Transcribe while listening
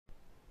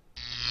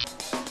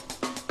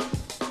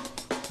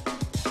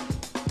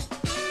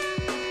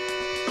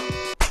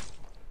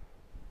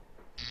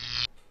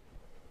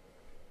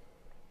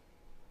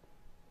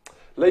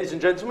Ladies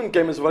and gentlemen,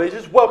 gamers of all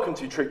ages, welcome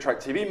to Tric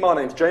Trac TV. My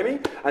name's Jamie,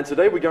 and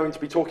today we're going to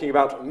be talking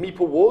about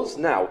Meeple Wars.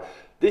 Now,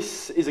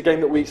 this is a game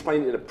that we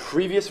explained in a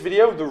previous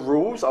video, the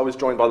rules. I was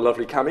joined by the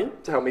lovely Cammy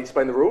to help me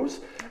explain the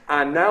rules.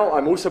 And now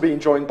I'm also being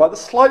joined by the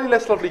slightly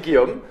less lovely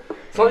Guillaume,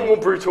 slightly more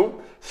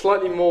brutal,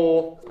 slightly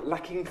more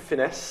lacking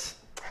finesse.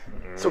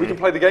 So we can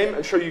play the game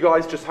and show you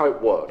guys just how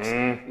it works.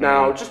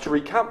 Now, just to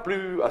recap,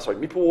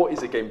 Meeple War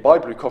is a game by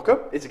Blue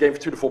Cocker. It's a game for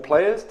 2 to 4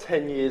 players,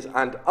 10 years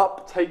and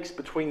up, takes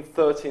between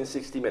 30 and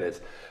 60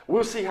 minutes.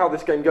 We'll see how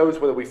this game goes,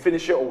 whether we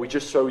finish it or we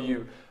just show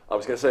you, I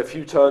was going to say a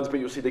few turns, but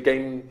you'll see the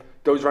game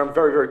goes around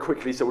very, very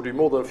quickly, so we'll do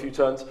more than a few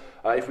turns.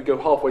 If we go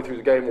halfway through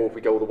the game or if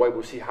we go all the way,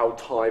 we'll see how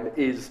time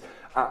is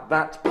at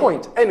that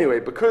point. Anyway,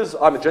 because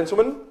I'm a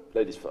gentleman,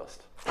 ladies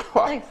first.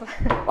 Thanks.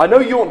 I know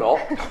you're not,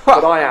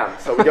 but I am,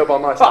 so we go by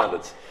my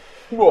standards.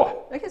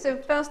 Okay, so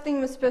first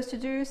thing we're supposed to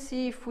do,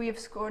 see if we have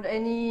scored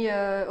any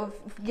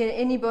get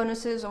any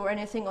bonuses or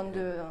anything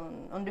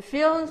on the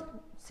field.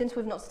 Since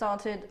we've not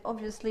started,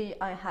 obviously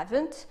I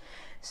haven't.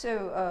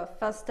 So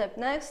first step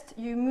next,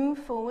 you move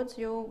forwards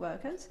your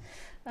workers.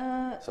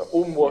 So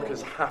all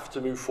workers have to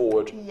move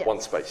forward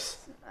one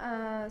space.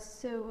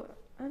 So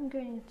I'm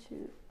going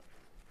to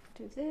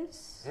do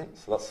this.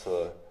 So that's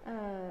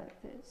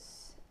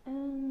this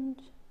and.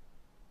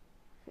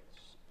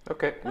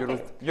 Okay,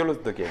 you lose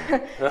the game.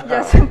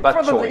 Yes,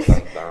 probably.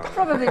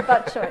 Probably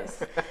bad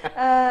choice.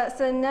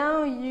 So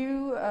now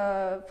you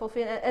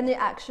fulfill any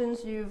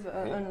actions you've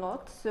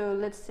unlocked. So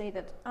let's say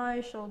that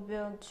I shall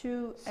build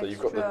 2 extra. So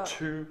you've got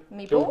the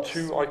meeples. build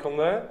 2 icon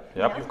there.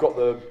 Yep. You've got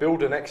the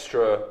build an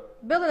extra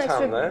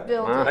town there.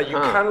 Now you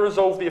can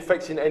resolve the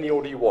effects in any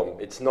order you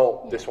want. It's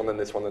not this one, then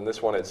this one, then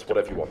this one. It's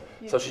whatever you want.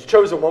 So she's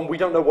chosen one. We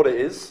don't know what it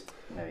is.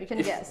 No, you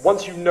can guess.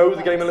 Once you know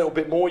the game a little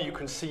bit more, you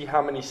can see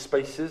how many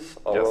spaces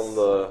are on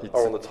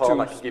the tile.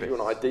 That can give you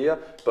an idea.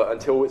 But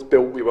until it's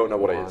built, we won't know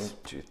what it is. 1,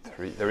 2,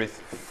 3. There is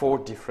 4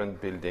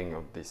 different buildings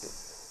of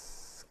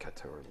this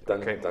category.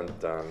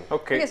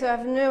 Okay, so I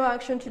have no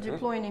action to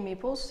deploy any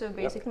meeples. So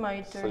basically, my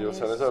turn, so your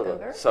turn is over.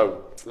 over.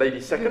 So, lady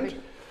second.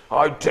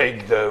 I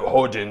take the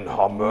Odin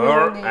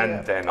hammer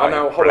and then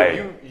I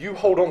play. You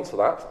hold on to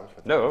that.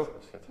 No,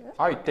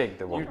 I take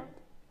the one.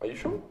 Are you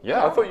sure?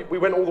 Yeah. I thought we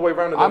went all the way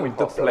around and I'm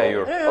the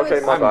player. Okay,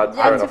 my bad.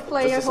 The active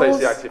player just to say it's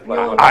the active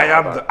player. I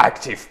am the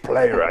active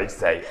player, I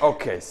say.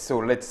 Okay, so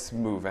let's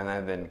move and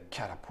I then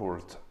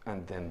catapult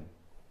and then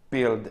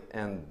build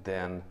and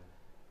then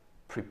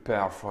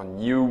prepare for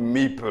new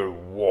Meeple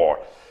War.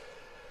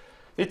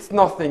 It's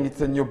nothing,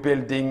 it's a new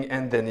building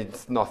and then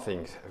it's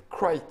nothing.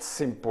 Quite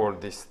simple,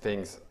 these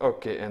things.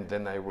 Okay, and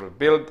then I will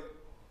build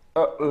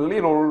a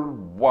little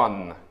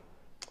one.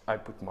 I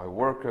put my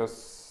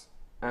workers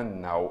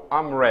and now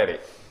I'm ready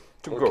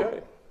to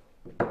go.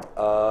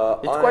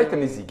 It's quite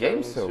an easy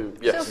game, so...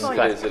 Yes, so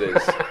it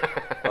is.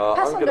 Pass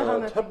I'm on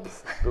going to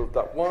build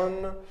that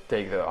one.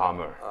 Take the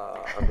hammer.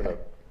 I'm going to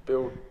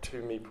build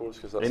 2 meeples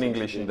because that's in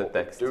English in the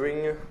text.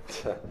 Doing.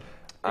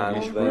 And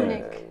English then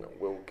runic.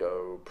 we'll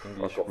go.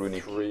 English I've got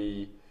runic.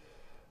 3.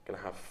 Going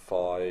to have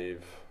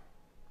 5.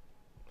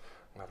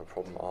 I have a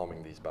problem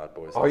arming these bad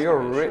boys. Oh, you're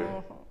really?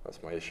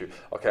 That's my issue.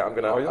 Okay, I'm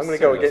gonna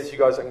go against you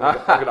guys. I'm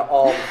gonna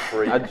arm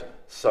 3.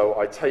 So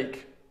I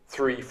take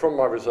 3 from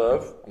my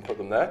reserve and put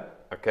them there.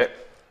 Okay.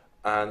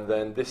 And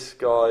then this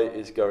guy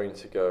is going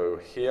to go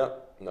here.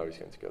 No, he's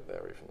going to go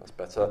there even. That's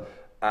better.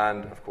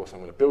 And of course, I'm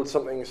going to build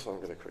something. So I'm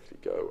going to quickly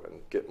go and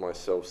get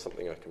myself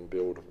something I can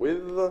build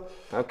with.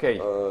 Okay.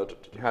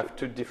 You have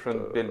 2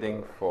 different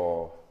buildings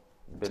for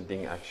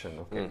building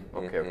action.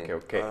 Okay.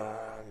 Okay.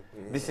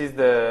 This is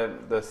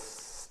the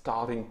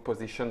starting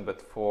position,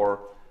 but for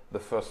the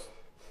first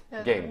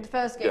game. The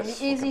first game, the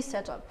easy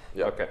setup.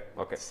 Yeah. Okay.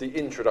 It's the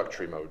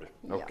introductory mode.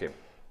 Okay.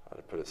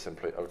 I'll put it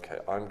simply. Okay,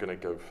 I'm going to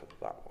go for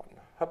that one.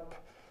 Hup.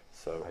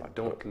 So I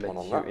don't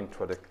let you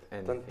introduce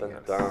anything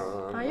else.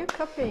 Are you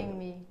copying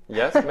me?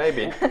 Yes,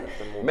 maybe.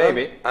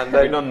 Maybe. And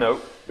then we don't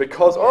know.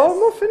 Because, I'm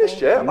not finished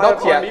yet.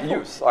 Not yet.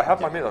 I have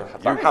my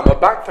hammer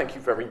back. Thank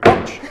you very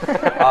much.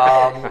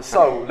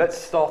 So let's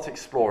start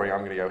exploring. I'm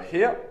going to go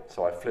here.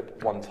 So I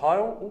flip 1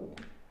 tile. Ooh,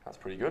 that's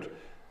pretty good.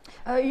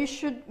 You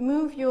should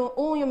move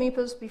all your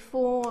meeples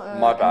before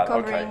my bad.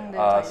 uncovering the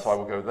dice. So I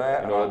will go there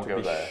and I will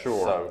go there.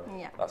 Sure. So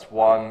that's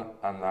 1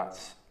 and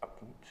that's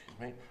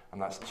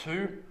and that's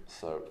 2.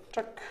 So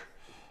check.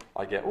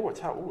 I get a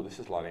towel. Oh, this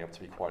is lining up to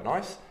be quite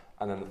nice.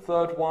 And then the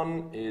third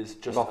one is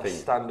just a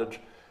standard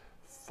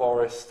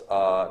forest.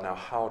 Now,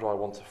 how do I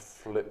want to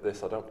flip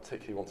this? I don't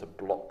particularly want to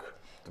block.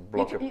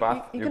 Block a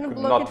path. You could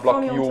block not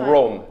block your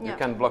own. You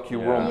can block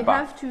your own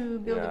path. You have to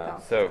build a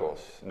path. So, of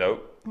course. No.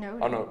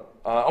 Oh no.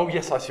 Oh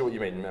yes, I see what you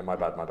mean. My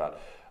bad.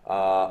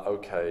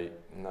 Okay.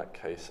 In that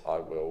case, I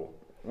will.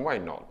 Why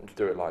not?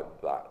 Do it like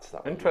that.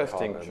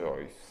 Interesting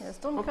choice. Yes,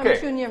 don't come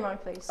too near my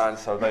place. And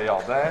so they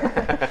are there.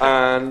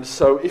 And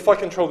so if I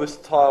control this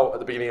tile at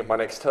the beginning of my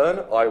next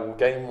turn, I will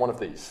gain 1 of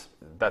these.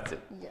 That's it.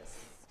 Yes.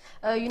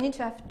 You need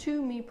to have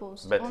 2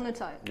 meeples on the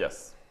tile.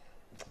 Yes.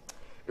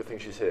 Good thing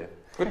she's here.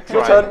 Good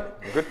try.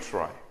 Good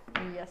try.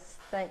 Yes,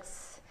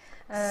 thanks.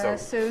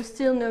 So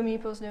still no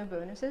meeples, no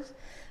bonuses.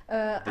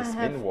 I This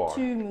have mean war.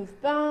 to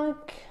move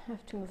back.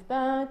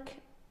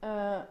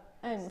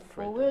 And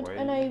Straight forward, away.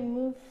 and I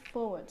move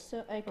forward,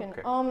 so I can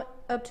Okay. arm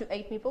up to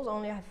 8 meeples.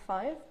 Only have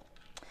 5.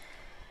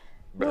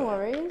 No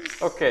worries.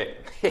 Okay.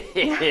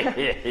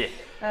 This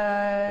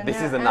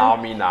now is an I'm-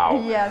 army now.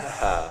 Yes.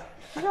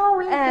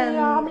 You're in And- the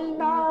army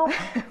now.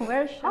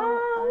 Where shall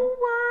I?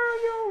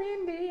 You're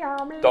in the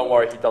army. Don't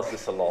worry, he does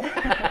this a lot.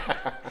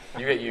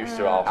 You get used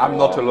to it after I'm a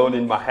not while. alone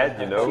in my head,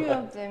 you 2 know.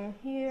 of them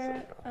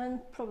here, and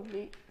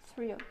probably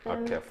 3 of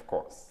them Okay, of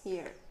course.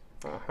 here.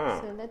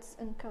 Uh-huh. So let's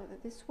uncover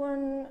this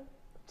one.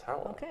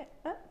 Tower. Okay,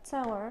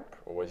 tower.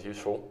 Always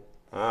useful.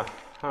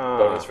 Uh-huh.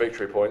 Bonus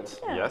victory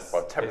points. Yes,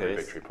 Well, it temporary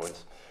is. victory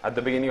points. At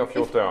the beginning of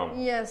your turn.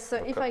 Yes, so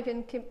if Okay. I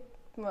can keep,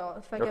 well,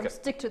 if I Okay. can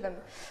stick to them.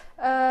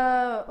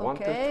 1,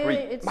 2, Okay, 3.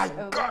 it's My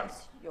over. God!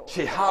 It's yours.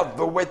 She had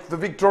the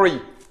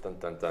victory. Dun,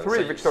 dun, dun. 3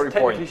 So victory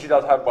technically points. she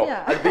does have, well,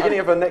 Yeah. at the beginning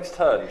of her next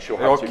turn, she'll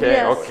have to. Okay,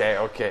 Yes.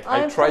 okay.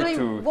 I I try probably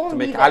to won't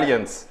make be there.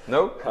 alliance.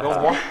 No? You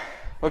don't want?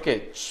 Okay.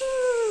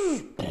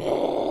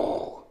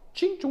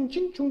 Ching, chung,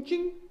 ching, chung,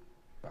 ching.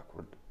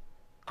 Backward.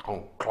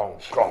 Clong, clong,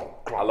 clong,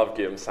 I clong. love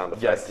Guillaume's sound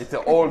effects. Yes, it's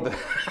an old.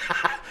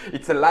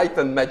 It's a light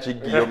and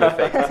magic Guillaume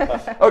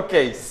effect.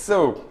 Okay,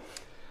 so.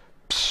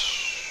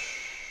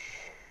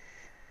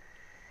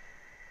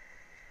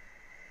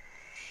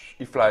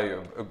 You fly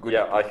a good.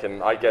 Yeah,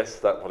 I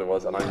guessed that's what it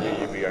was, and I knew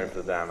you'd be going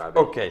for the damn Abbey.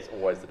 Okay. It's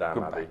always the damn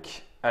Go Abbey.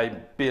 back. I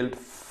build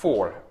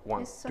 4.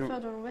 1, I 2,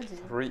 suffered already.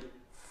 3,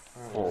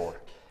 4.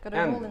 Got a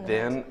hole in And the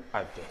then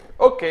I do.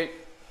 Okay.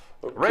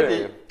 Okay.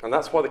 Ready. And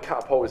that's why the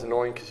catapult is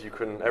annoying, because you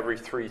can, every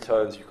 3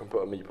 turns, you can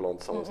put a meeple on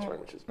someone's turn,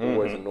 which is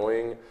always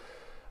annoying.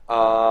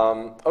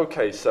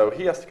 Okay, so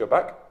he has to go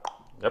back.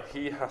 Yep.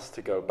 He has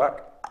to go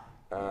back.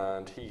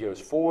 And he goes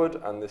forward,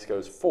 and this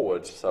goes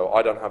forward. So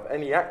I don't have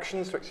any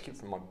actions to execute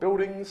from my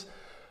buildings.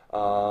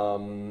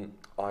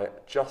 I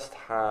just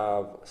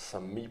have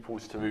some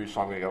meeples to do,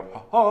 so I'm going to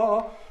go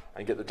ha-ha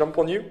and get the jump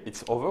on you.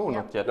 It's over or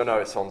Yeah. not yet? No,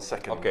 it's on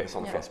second. Okay. It's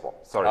on the Yeah. first spot.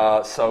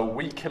 Sorry. So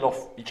we kill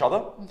off each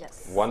other.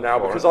 Yes. One Now,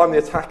 for- because I'm the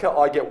attacker,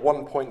 I get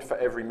 1 point for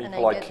every And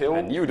meeple I I get kill.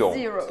 And you don't.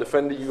 0.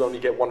 Defender, you only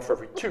get 1 for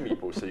every 2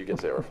 meeples, so you get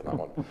 0 for that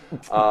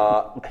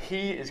one.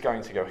 He is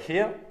going to go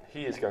here.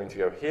 He is going to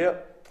go here.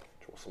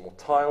 Draw some more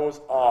tiles.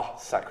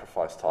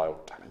 Sacrifice tile.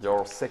 Damn it.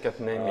 Your second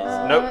name is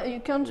no, You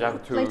can't You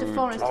have play the to-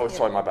 forest Oh, here.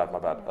 sorry, my bad.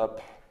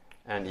 Up.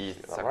 and he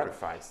that right?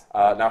 sacrifice.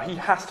 Now he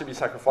has to be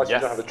sacrificed.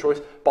 Yes. You don't have a choice.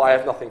 But I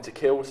have nothing to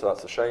kill, so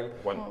that's a shame.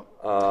 One.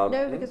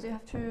 No, because you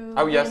have to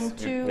Oh yes. gain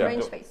 2 yeah,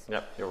 range do- space.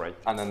 Yeah, you're right.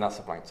 And then that's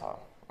a blank tile.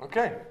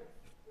 Okay,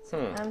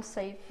 I'm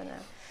safe for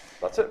now.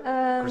 that's it.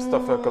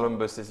 Christopher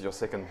Columbus is your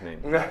second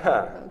name,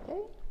 Okay.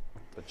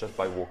 but just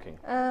by walking.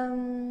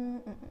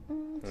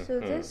 So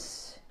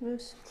this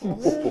moves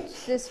forward,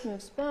 this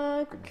moves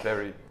back.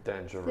 Very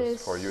dangerous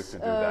This for you to do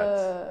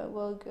that.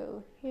 will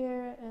go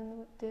here,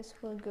 and this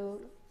will go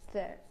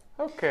there.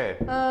 Okay.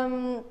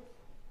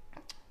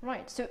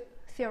 Right. So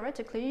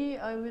theoretically,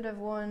 I would have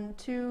won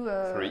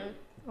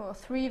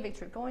 3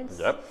 victory points.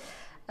 Yep.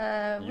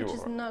 Which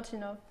is You're- not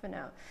enough for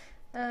now.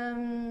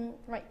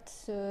 Right.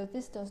 So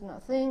this does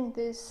nothing.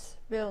 This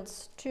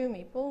builds 2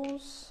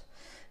 meeples.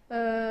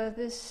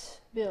 This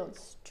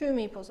builds 2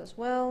 meeples as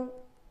well.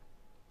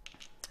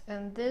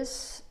 And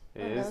this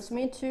allows Is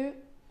me to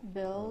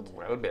build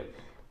well built.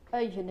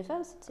 a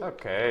university.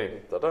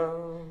 Okay.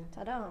 Ta-da.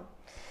 Ta-da!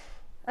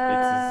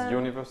 It's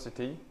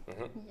university.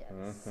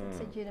 Yes, it's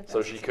a university.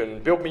 So she can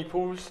build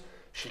meeples.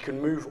 She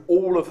can move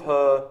all of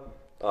her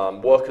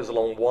workers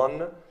along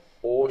one,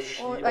 or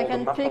Or the I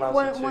can map pick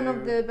allows her one to-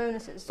 of the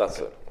bonuses. That's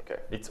it. Okay.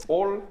 It's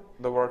all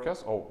the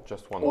workers or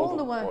just one? All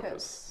the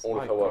workers. All of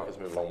My her God. workers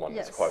move along one.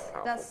 Yes, It's quite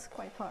powerful. that's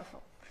quite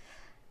powerful.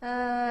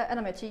 And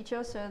I'm a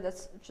teacher, so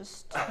that's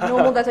just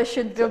normal that I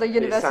should build a It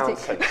university. sounds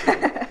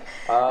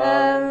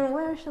sensible.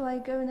 Where shall I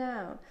go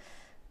now?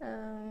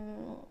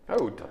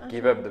 Oh, don't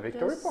give up the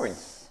victory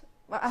points.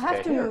 Well, I have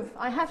Stay to here. move.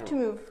 I have to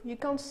move. You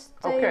can't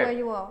stay Okay. where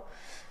you are.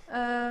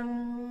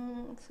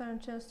 So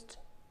just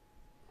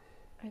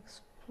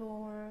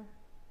explore.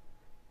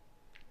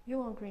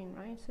 You are green,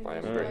 right? So I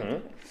am just green.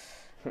 like-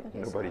 Okay,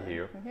 Nobody so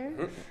here. I'm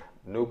here.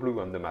 No blue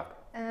on the map.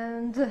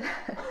 And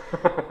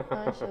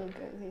I shall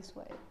go this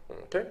way.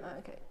 Okay.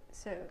 Okay,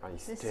 so I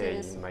this stay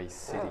is in my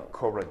city oh.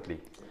 currently.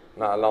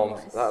 That allows,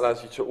 Nice. that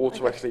allows you to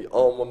automatically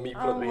arm one meeple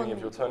at Arm the beginning one of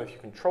your meeple. turn if you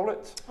control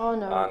it. Oh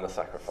no. And the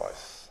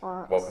sacrifice.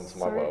 Welcome to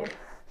my sorry. world.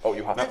 Oh,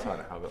 you have to turn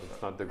it. Oh,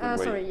 that's not the good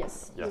way. Sorry,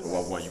 yes. Yes.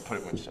 Well, you put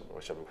it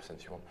whichever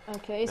sense you want.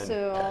 Okay,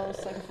 so I'll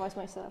sacrifice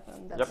myself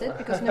and that's Yep. it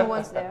because no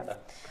one's there.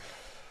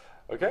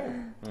 Okay.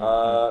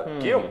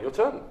 Guillaume, your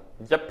turn.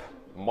 Yep,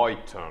 my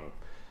turn.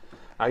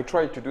 I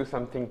try to do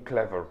something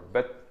clever,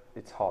 but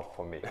it's hard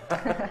for me.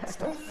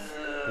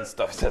 This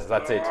stuff says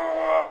that's it.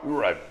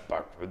 Right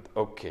backward.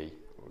 Okay,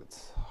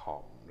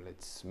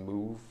 let's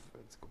move.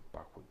 Let's go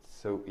backward.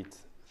 So it's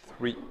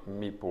 3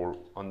 meeple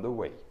on the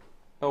way.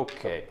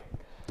 Okay.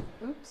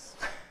 Oops.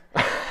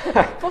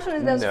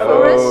 Fortunately, there's No,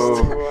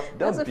 forest.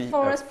 There's don't a be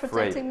forest afraid.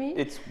 protecting me.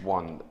 It's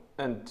 1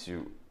 and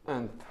 2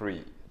 and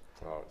 3.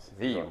 Oh, it's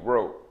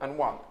 0 and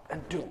 1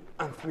 and 2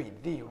 and 3,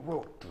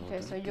 0.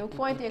 Okay, so you're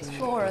quite the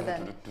explorer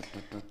then.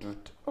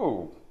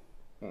 Oh,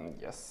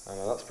 yes.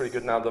 that's pretty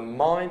good. Now the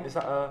mine, is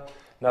that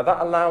now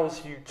that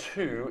allows you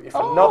to, if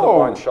another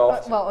mine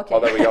shaft... well, okay. Oh,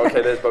 there we go.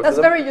 Okay, there's both That's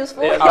of them. very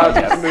useful. It allows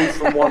you to move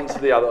from one to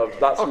the other.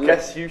 That's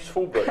less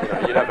useful, but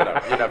you never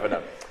know. You never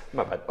know.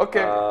 My bad.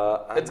 Okay,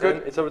 it's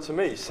good. It's over to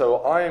me.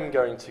 So I am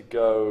going to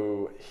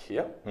go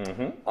here.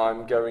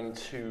 I'm going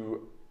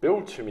to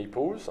build 2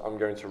 meeples. I'm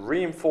going to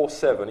reinforce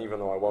 7, even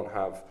though I won't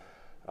have...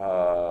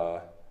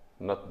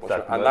 Not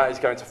that and that is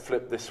going to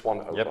flip this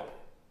one over. Yep.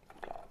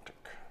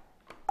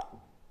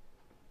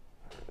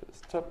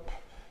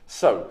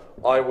 So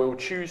I will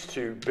choose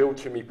to build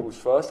 2 meeples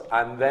first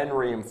and then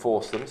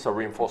reinforce them. So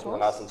reinforcement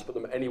allows them to put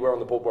them anywhere on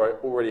the board where I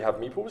already have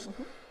meeples.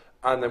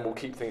 And then we'll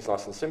keep things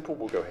nice and simple.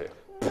 We'll go here.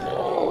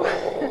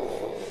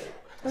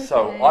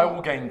 So I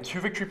will gain 2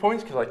 victory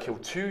points because I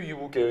killed 2. You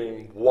will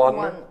gain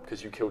 1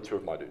 because you killed 2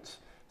 of my dudes.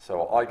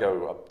 So I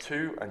go up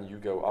 2 and you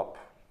go up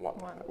 1.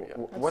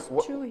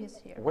 What 2 is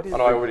here. What is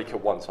and I already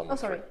killed 1, so I'm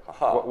sorry.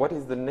 What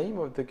is the name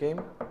of the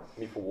game?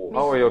 Meeple War.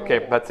 Oh,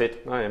 okay, that's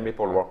it. I am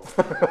Meeple War.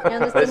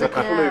 There's a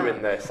clue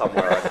in there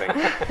somewhere, I think.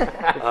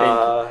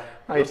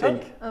 I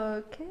think.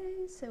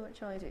 Okay, so what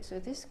shall I do? So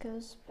this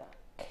goes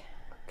back.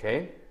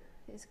 Okay.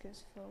 This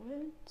goes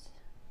forward.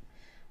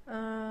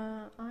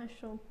 I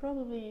shall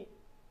probably...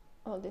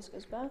 Oh, this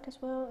goes back as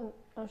well.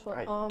 And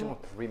I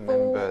don't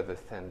remember the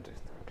sand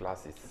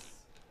glasses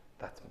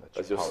that much.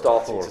 As you're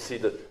starting to see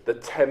the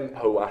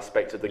tempo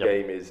aspect of the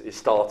game is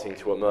starting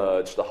to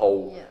emerge.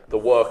 The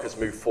workers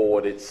move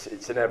forward.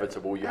 It's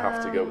inevitable. You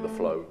have to go with the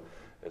flow.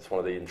 It's one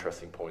of the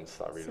interesting points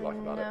that I really like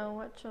about it. Now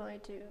what shall I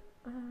do?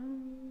 I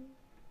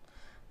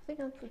think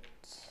I'll put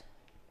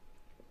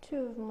 2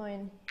 of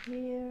mine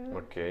here.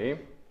 Okay.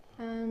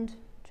 And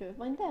 2 of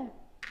mine there.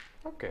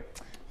 Okay.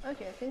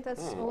 Okay, I think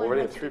that's all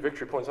already 3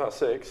 victory points out of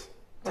 6.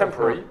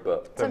 Temporary,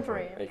 but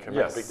temporary. It can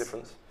make a big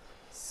difference.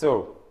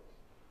 So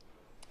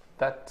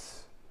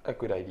that's a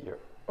good idea.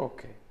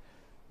 Okay,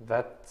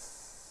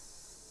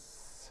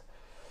 that's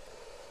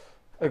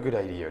a good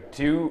idea.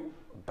 2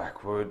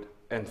 backward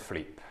and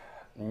flip.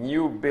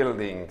 New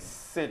building,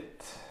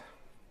 sit.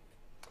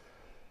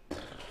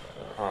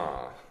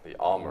 The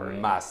armory.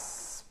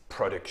 Mass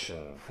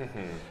production.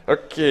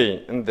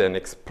 Okay, and then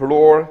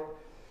explore.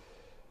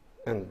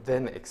 And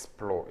then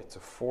explore. It's a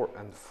 4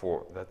 and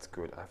 4. That's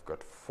good. I've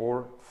got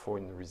 4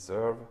 in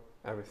reserve.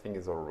 Everything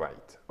is all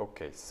right.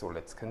 Okay, so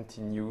let's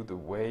continue the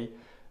way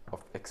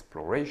of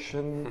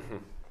exploration.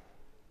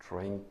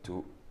 Trying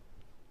to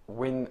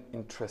win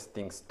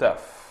interesting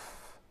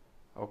stuff.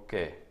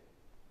 Okay.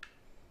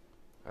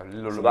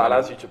 So that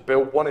allows you to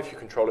build 1 if you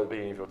control it at the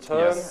beginning of your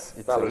turn. Yes,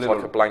 that looks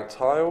like a blank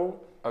tile.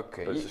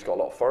 Okay. But it's just got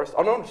a lot of forest.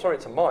 Oh no, sorry,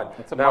 it's a mine.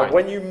 It's a now, mine.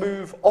 when you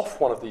move off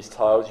one of these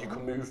tiles, you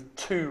can move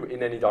 2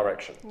 in any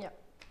direction. Yeah.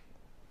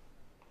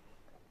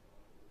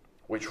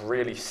 Which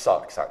really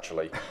sucks,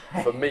 actually.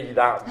 For me,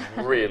 that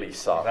really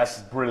sucks. That's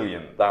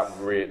brilliant. That's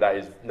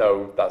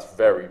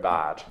very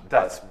bad.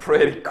 That's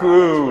pretty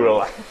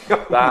cool.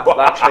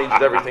 that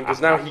changes everything,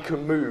 because now he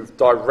can move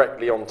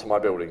directly onto my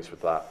buildings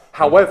with that.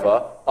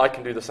 However, I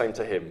can do the same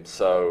to him,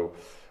 so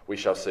we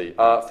shall see.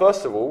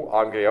 First of all,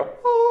 I'm going to go,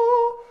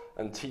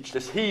 and teach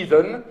this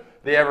heathen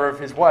the error of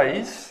his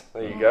ways.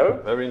 There you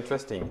go. Very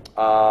interesting.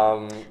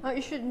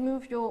 You should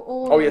move your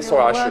all. Oh yeah,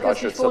 sorry, I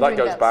should. So that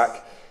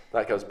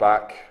goes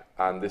back,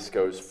 and this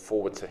goes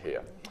forward to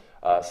here.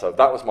 So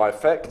that was my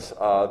effect.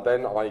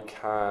 Then I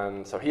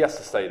can. So he has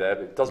to stay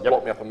there. It does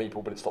block me up a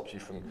meeple, but it stops you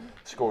from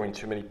scoring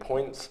too many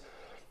points.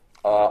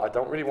 I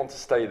don't really want to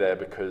stay there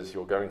because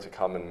you're going to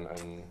come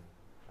and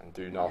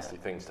do nasty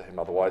things to him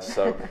otherwise.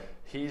 So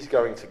he's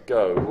going to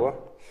go.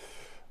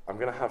 I'm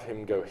going to have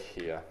him go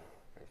here.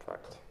 In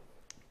fact.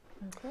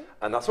 Okay.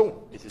 And that's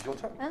all. It is your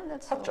turn. And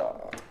that's Hacha.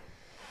 all.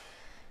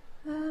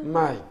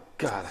 My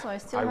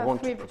God, So I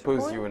want to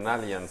propose you an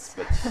alliance,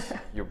 but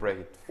you break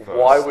it first.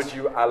 Why would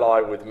you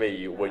ally with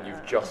me when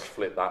you've just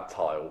flipped that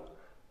tile?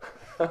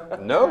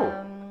 No.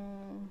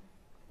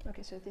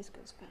 Okay, so this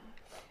goes back.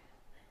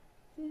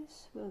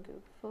 This will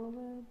go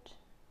forward.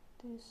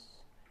 This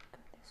go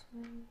this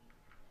way.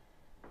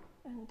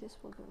 And this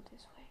will go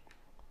this way.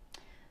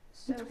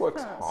 So It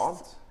works first, hard.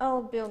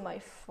 I'll build my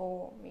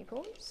 4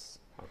 meeples.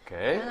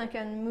 Okay. And I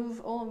can move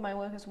all of my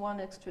workers 1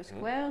 next to a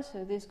square.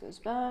 So this goes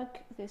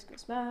back, this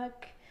goes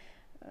back,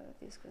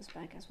 this goes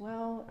back as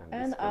well.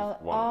 And I'll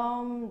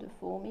arm the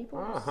 4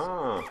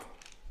 meeples.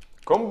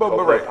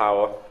 Combo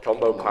power.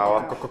 Combo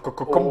power.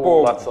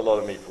 Combo. That's a lot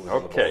of meeples.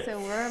 Okay. So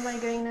where am I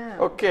going now?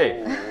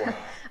 Okay.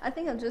 I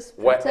think I'll just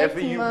protect wherever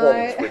you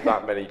want with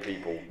that many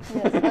people.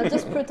 Yes, I'll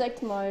just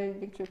protect my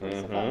victory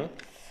points.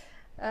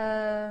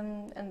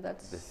 And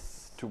that's This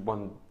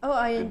 2-1. Oh,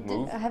 I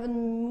move. I haven't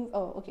moved.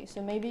 Oh, okay.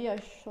 So maybe I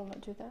shall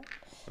not do that.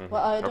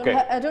 Well,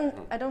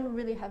 I don't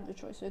really have the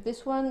choice. So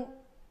this one.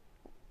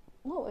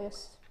 Oh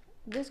yes,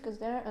 this goes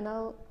there, and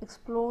I'll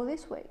explore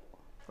this way.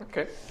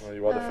 Okay. Well,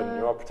 you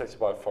are protected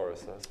by a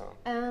forest. That's how.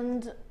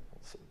 And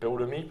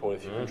Build a meeple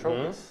if you control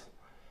this.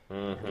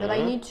 But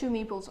I need 2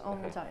 meeples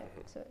on the time,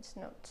 so it's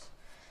not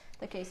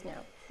the case now.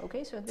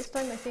 Okay, so this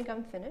time I think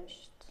I'm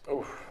finished.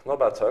 Oh, not a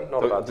bad turn.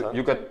 Not a bad turn.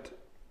 You got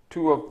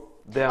 2 of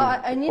them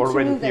I need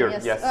already to move here.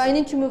 them, yes. Yes. I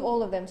need to move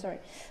all of them, sorry.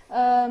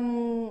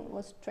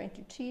 Was trying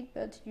to cheat,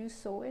 but you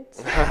saw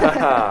it.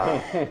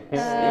 I'll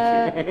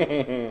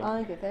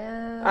get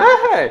there.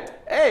 Hey!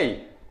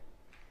 Hey!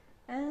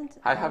 And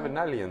I have an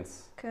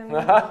alliance. come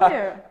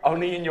here.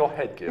 Only in your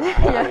head, Gil.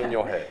 Only in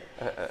your head.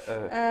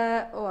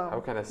 Well, How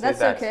can I say that's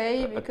that?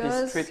 okay, A peace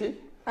because treaty?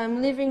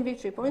 I'm leaving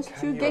victory points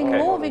to you? gain Okay.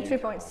 more victory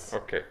points.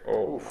 Okay.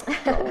 Oh.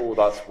 Oh,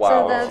 that's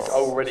wow. that's It's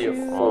already a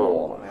 4.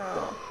 Oh my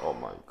god. Oh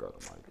my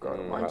god.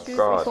 Oh my 1, 2, 3,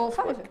 god. 4,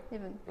 5,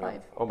 even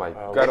 5. Oh my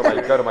god. Oh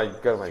my god. Oh my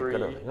god. Oh my 3,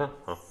 god.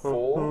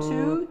 4.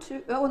 2,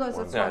 2. Oh no, that's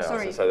one. Yeah,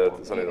 Sorry, so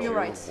that's only you're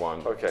right.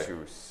 1, Okay. 2.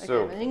 Okay,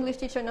 So, I'm an English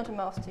teacher, not a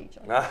math teacher.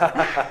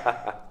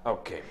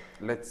 okay,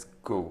 let's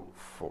go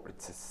for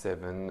it's a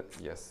 7.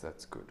 Yes,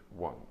 that's good.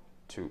 1,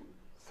 2,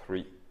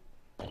 3.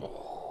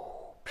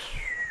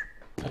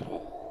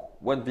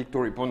 1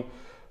 victory point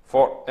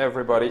for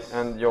everybody,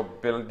 and your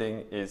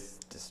building is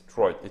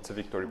destroyed. It's a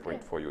victory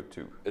point for you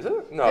too. Is it?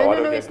 No, No, I no,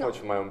 don't no, get it's points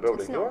not. for my own building,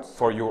 It's do I? not.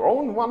 For your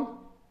own one?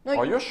 No,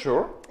 Are you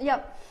sure? Yeah.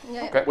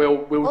 Yeah. Okay,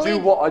 we'll Only- do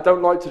what I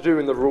don't like to do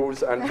in the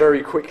rules and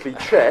very quickly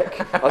check.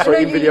 No,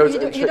 Sorry, in videos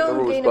you and check the don't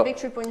rules, gain a but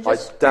victory point, I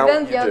just doubt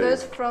prevent you the do.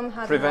 others from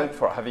having Prevent one.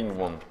 for having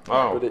one.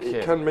 Oh, but okay.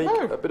 it can make No,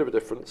 a bit of a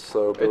difference.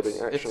 So building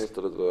It's- actions,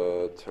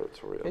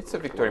 territorial. it's a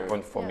victory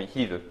point for me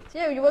either. So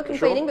yeah, you were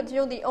complaining, but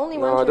you're the only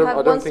No, I one to don't- I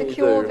have don't 1 think you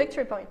secure do.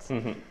 victory point.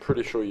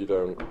 Pretty sure you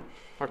don't.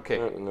 Okay,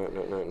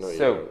 No, you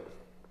so don't.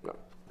 No.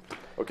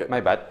 Okay. my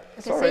bad.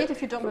 Okay, Sorry. say it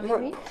if you don't believe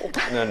me.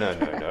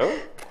 No.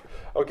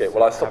 Okay,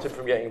 well, I stopped him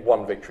from getting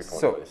 1 victory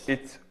point. So at least.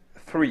 it's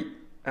 3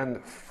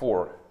 and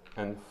 4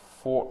 and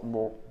 4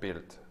 more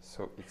built.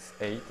 So it's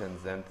 8 and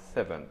then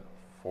 7.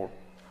 4,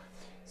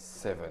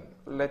 7.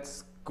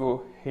 Let's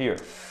go here.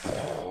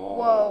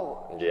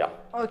 Whoa. Yeah.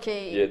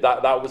 Okay. Yeah,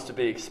 that was to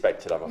be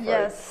expected, I'm afraid.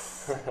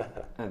 Yes.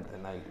 And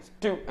then I lose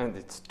 2, and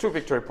it's 2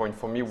 victory points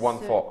for me, 1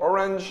 So- for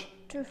orange.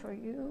 2 for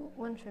you,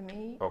 1 for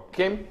me.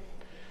 Okay.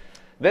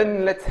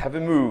 Then let's have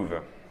a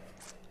move.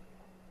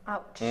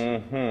 Ouch.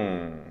 I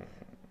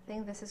I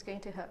think this is going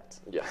to hurt.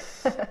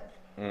 Yes.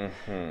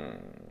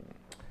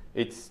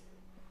 It's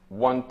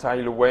 1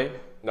 tile away.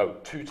 No,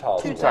 2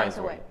 tiles. 2 away. tiles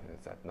away. Is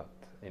that not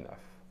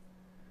enough?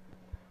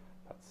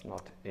 That's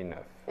not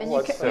enough. And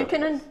Oh, you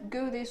cannot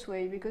go this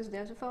way because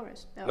there's a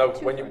forest. There No, are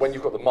 2 when forests.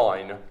 you've got the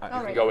mine, you can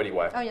Alright. go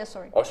anywhere. Oh, yeah,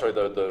 sorry. Oh, sorry,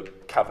 the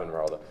cavern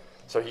rather.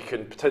 So he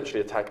can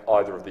potentially attack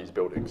either of these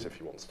buildings if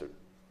he wants to.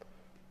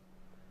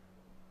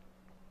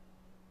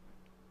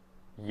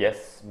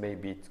 Yes,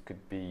 maybe it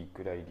could be a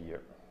good idea.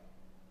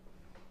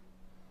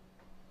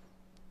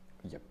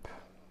 Yep.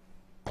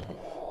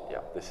 Yeah,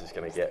 this is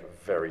going to get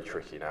very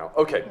tricky now.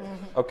 Okay.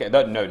 Okay,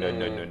 no,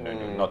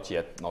 not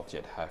yet, not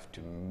yet. Have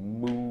to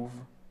move.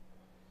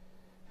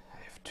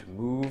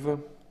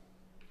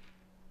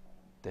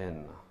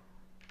 Then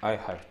I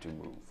have to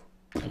move.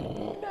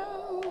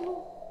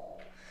 No.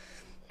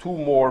 2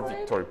 more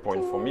victory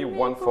points for me,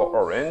 1 for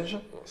orange.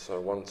 So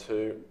 1,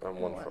 2, and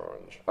 1 for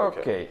orange.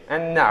 Okay,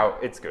 and now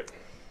it's good.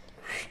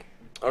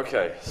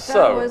 Okay,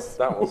 so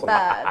that was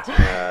bad.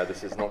 Yeah,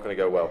 this is not going to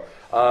go well.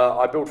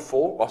 I build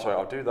 4. Oh, sorry,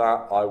 I'll do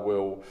that. I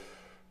will.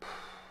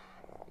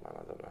 Oh man,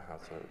 I don't know how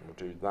to. We'll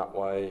do that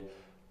way,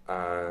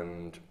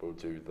 and we'll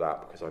do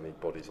that because I need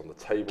bodies on the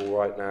table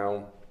right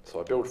now. So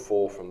I build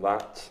 4 from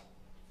that,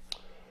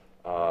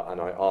 and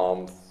I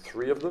arm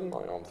 3 of them.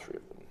 Okay.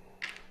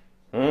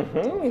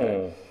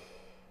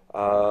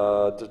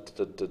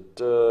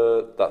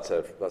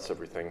 That's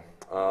everything.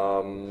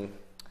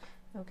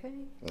 Okay.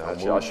 Now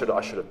Actually,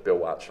 I should have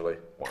built actually.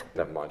 1,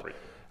 Never mind. 3.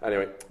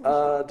 Anyway,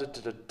 how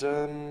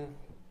can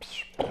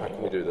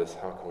we do this?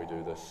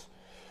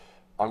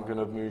 I'm going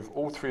to move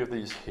all 3 of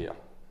these here,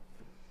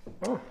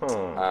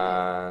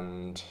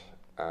 and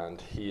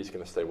he is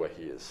going to stay where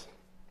he is.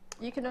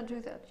 You cannot do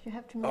that. You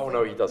have to move. Oh it.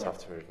 no, he does Yeah. have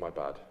to move. My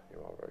bad. You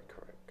are very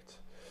correct.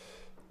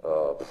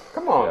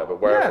 Come on. Yeah,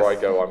 but wherever I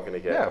yes. go, I'm going to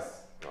get.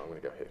 Yes. No, I'm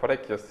going to go here.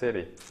 Protect your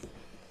city.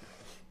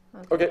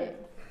 Okay.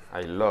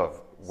 I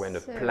love when a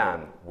So-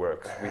 plan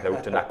works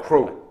without an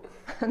accro.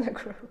 And a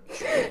crow.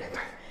 It's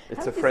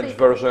How a to French say-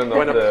 version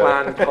When of a the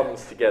plan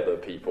comes together,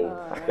 people,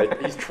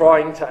 he's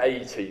trying to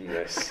A-team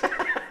this.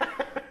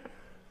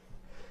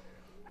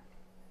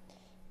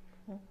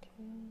 Okay,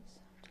 so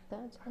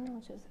that's and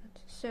what is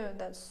that? So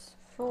that's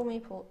 4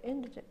 meeple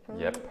in the depot.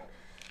 Yep.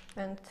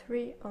 And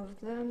 3 of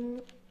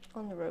them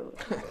on the road.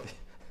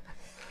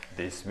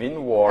 This means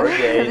war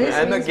again This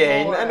and means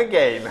again war. and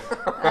again.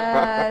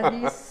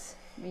 This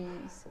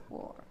means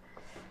war.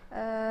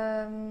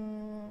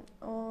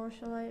 Or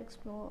shall I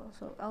explore?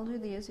 So I'll do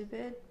the easy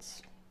bit.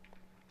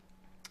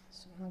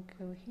 So I'll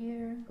go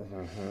here.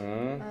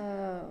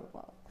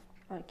 Well,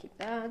 I'll keep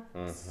that.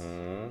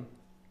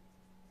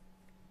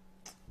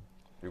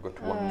 You got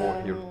 1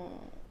 more here.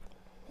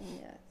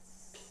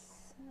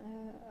 Yes.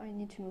 I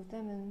need to move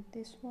them and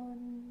this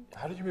one.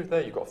 How did you move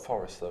there? You got a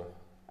forest though.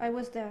 I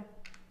was there,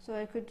 so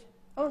I could.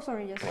 Oh,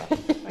 sorry. Yes.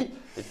 Right.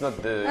 It's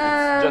not the.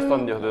 It's just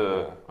on the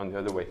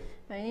other way.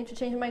 I need to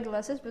change my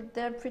glasses, but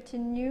they're pretty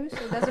new,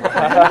 so that's a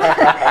problem.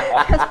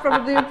 That's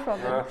probably a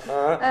problem.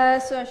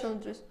 So I shall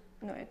just.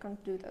 No, I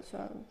can't do that, so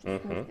I'll just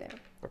move there.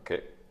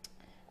 Okay.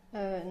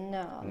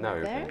 Now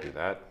You there. can do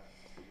that.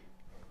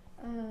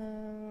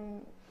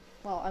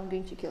 Well, I'm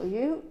going to kill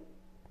you.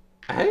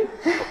 Hey?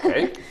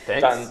 Okay,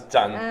 thanks.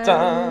 Dun dun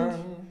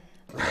dun.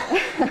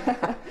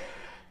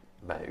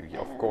 But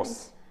of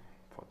course,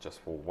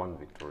 for one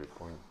victory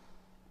point.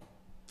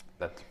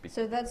 That'd be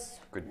So that's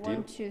good 1,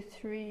 deal. 2,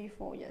 3,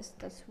 4. Yes,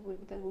 that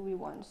will be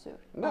 1. So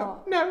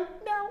No.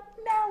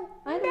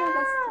 I know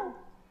that's.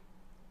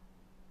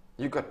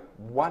 You got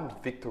one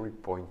victory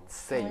point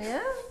safe.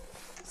 Yeah.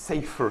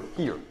 Safer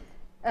here.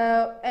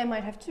 I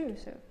might have 2.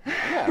 So.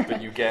 Yeah,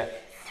 but you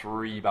get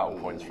 3 battle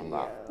points from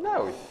that.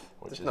 No,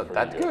 Which it's is not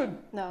pretty that good. good.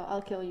 No,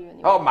 I'll kill you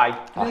anyway. Oh my!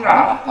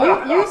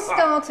 You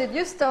started.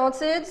 You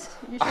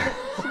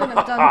shouldn't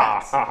have done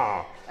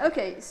that.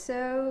 Okay,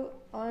 so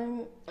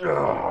I'm 3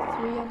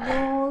 of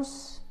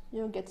yours.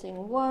 You're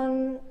getting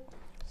 1.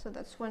 So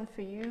that's 1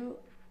 for you.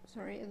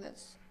 Sorry,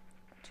 that's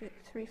 2,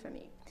 3 for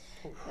me.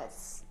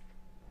 That's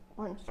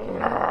 1 for you.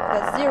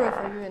 That's 0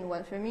 for you and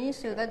 1 for me.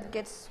 So that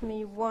gets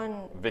me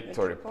 1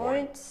 Victory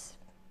point.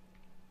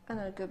 And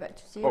I'll go back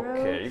to 0.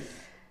 Okay.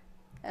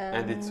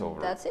 And it's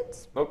over. That's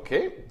it.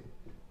 Okay.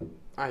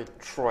 I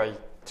try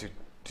to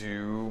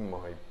do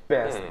my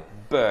best,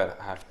 but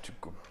I have to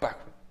go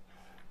backward.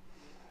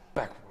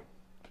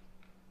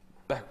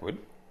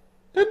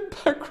 And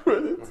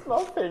backward, it's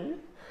nothing.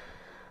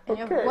 And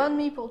you have 1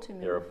 meeple to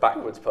me. You're a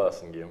backwards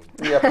person, Guillaume.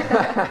 Yep.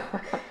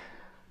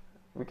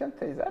 We can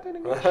say that in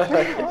English.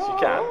 Yes, you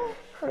can.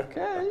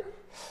 Okay.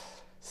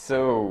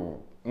 So,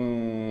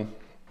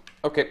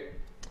 okay.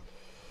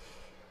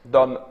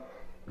 Done.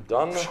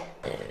 Done.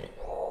 Okay.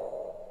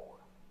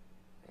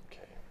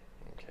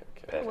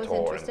 That was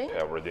interesting.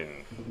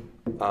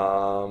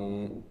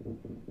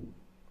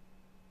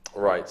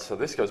 Right, so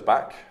this goes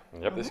back.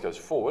 Yep. This goes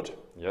forward.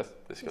 Yes.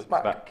 This goes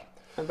back.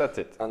 And that's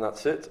it. And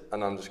that's it.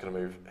 And I'm just going to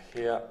move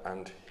here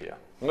and here.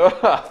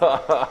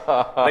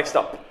 Oh Next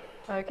up.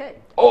 Okay.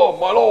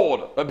 my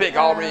lord! A big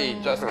army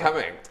just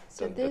coming.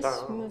 So Dun, this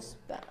dun, dun. moves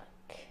back.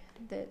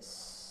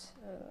 This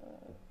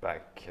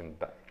Back and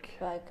back.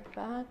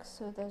 back.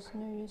 So there's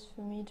no use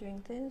for me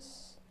doing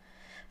this.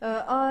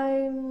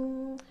 I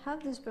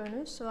have this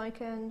bonus, so I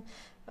can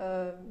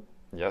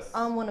Yes.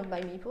 arm one of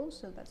my meeples.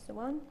 So that's the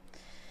one.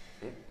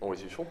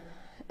 Always useful.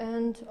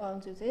 And I'll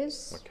do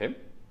this. Okay.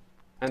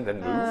 And then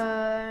move.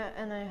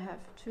 And I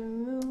have to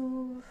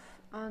move,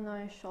 and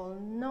I shall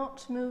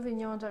not move in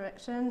your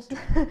direction.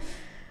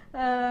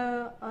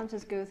 I'll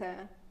just go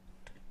there.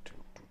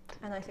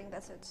 And I think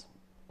that's it.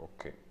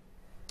 Okay.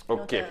 Your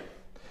Okay. turn.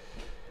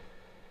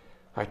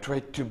 I try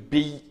to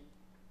be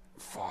as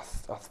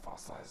fast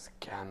as I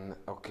can.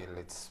 Okay,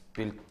 let's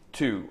build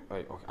 2.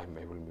 I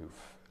will move.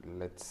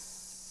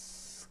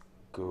 Let's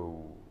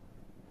go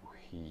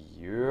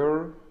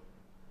here.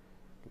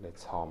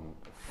 Let's harm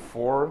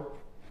 4.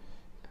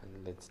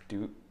 And let's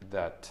do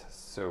that.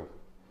 So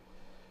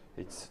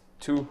it's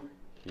 2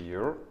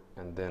 here,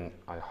 and then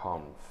I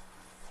harm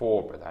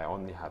 4, but I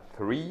only have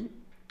 3.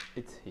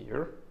 It's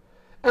here.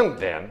 And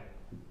then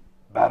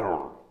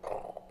battle.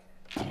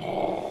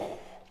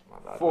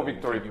 4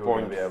 victory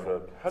points.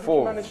 How did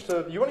you manage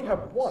to? You only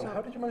have 1.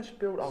 How did you manage to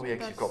build? Oh, yeah,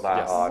 'cause you've got that.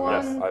 Yes.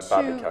 Yes, I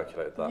badly 1,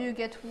 calculated that. You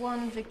get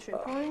 1 victory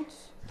point.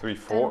 3,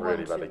 4. And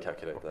Really 1, badly 2.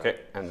 calculated that. Okay,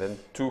 and then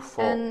 2,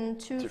 4. And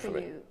 2 2 for for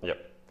me. you. Yep.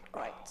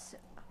 Right. So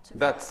two.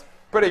 That's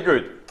pretty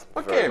good.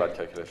 Very Okay, bad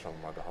calculation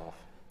on my behalf.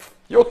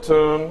 your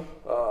turn.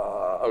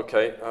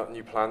 Okay,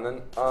 new plan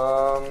then.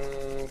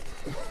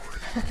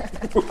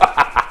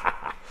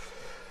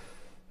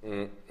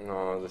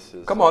 No, this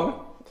is. Come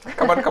on.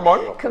 Come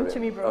on. Come to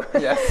me, bro.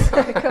 Yes.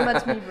 Come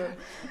at me, bro.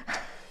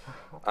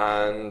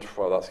 And,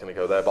 well, that's going to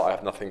go there, but I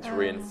have nothing to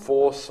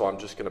reinforce, so I'm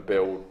just going to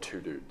build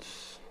 2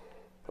 dudes.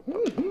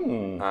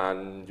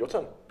 And your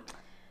turn.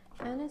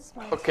 And it's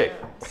my Okay.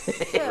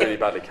 turn. Really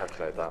badly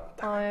calculated that.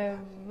 I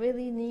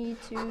really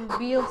need to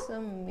build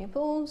some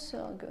meeples, so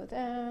I'll go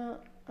there,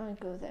 I'll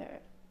go there,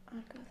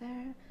 I'll go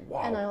there.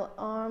 Wow. And I'll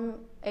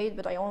arm 8,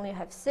 but I only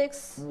have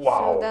 6.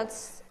 Wow. So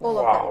that's all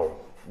of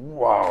them.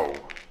 Wow.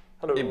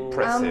 Hello.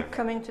 Impressive. I'm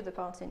coming to the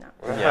party now.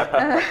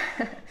 Yeah.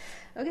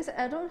 Okay, so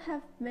I don't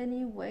have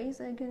many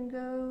ways I can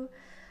go.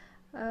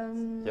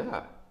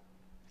 Yeah.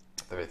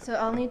 So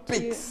I'll need to.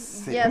 Big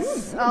city.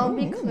 Yes, I'll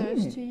be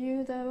close to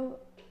you though.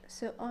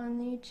 So I'll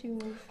need to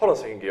move. Hold on a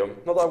second, Guillaume.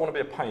 Not that I want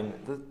to be a pain.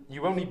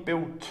 You only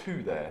build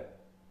 2 there,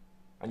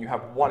 and you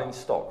have 1 in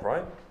stock,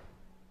 right?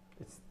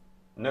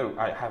 No,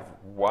 I have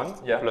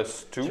 1 Yeah.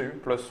 plus 2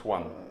 plus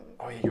 1.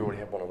 Oh, yeah, you already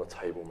have 1 on the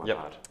table. My Yep.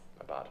 bad.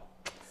 My bad.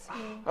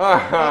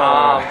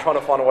 Ah, I'm trying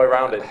to find a way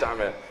around it. Damn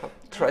it.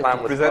 try Plan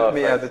to was present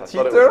me as perfect. a I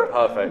thought it cheater. was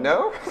perfect.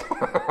 No.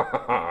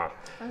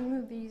 I'll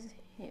move these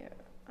here.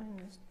 I'll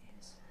move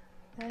these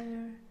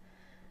there.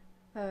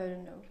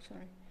 No,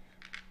 sorry.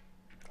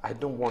 I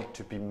don't want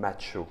to be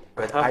macho,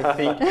 but I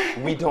think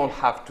we don't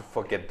have to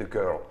forget the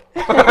girl.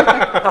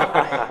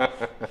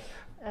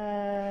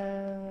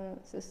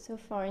 So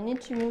far I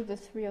need to move the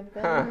 3 of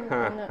them.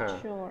 I'm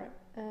not sure.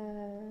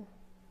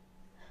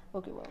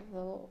 Okay,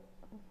 well,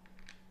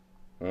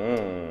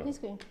 he's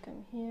going to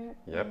come here,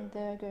 and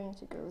they're going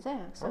to go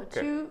there. So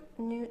 2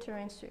 new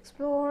terrains to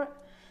explore.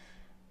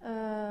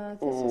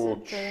 This is a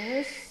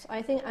bonus.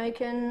 I think I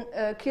can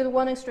kill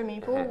 1 extra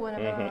meeple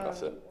whenever I'm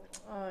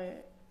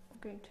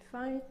going to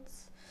fight.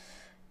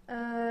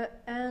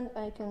 And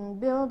I can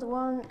build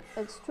 1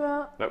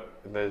 extra. No,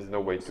 there's no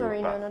way to.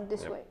 Sorry, no, not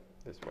this way.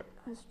 This way.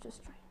 I was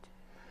just trying to.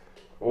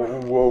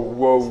 Whoa!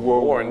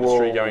 War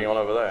industry going on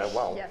over there.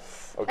 Wow.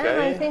 Yes. Okay.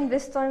 And I think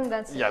this time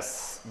that's.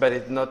 Yes, but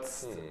it's not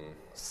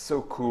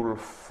so cool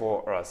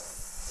for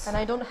us. And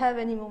I don't have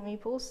any more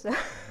meeples. So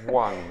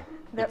 1.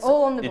 They're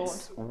all on the board.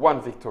 It's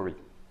 1 victory.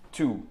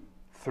 2,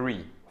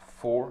 3,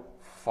 4,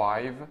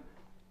 5.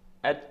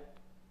 And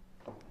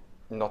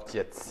not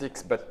yet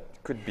 6, but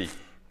could be.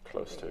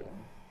 Close to.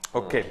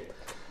 Okay,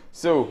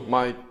 so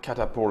my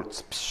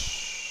catapult,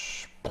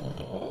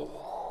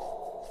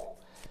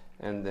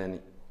 and then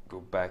go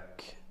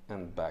back,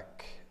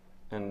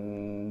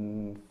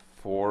 and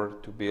 4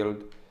 to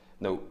build.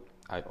 No,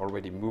 I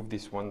already moved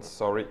this one,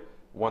 sorry.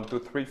 1, 2,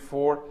 3,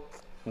 4,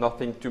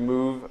 nothing to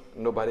move,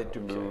 nobody to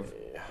move,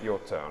 your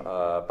turn.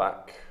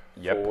 Back,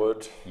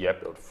 forward,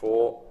 build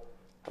 4,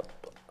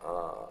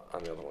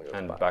 and the other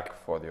one goes back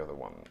for the other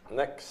one.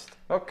 Next.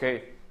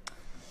 Okay.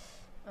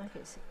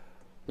 Okay, so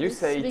you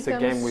say it's a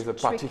game with a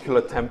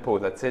particular tempo,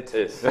 that's it?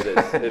 It is.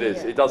 It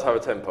is. It does have a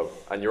tempo,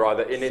 and you're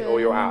either in it or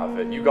you're out of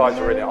it. You guys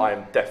are in it. I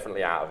am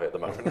definitely out of it at the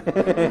moment.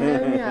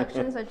 No new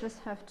actions. I just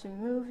have to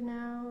move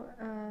now.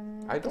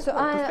 I don't so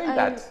want to say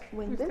that.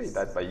 Win you this. say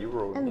that by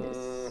Euro. And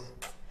this.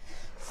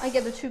 I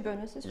get the 2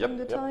 bonuses from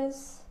the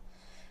ties.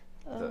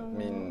 That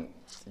mean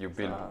you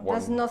build so 1.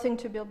 There's nothing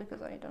to build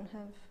because I don't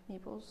have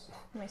meeples.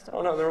 My stuff.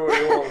 Oh no, they're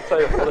already all on the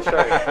table. What a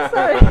shame.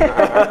 Sorry.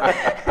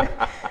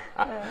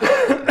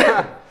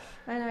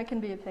 I know I can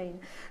be a pain.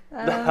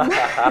 Go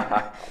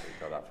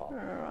that far.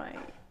 Right.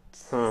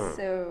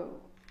 So,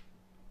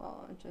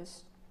 I'll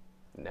just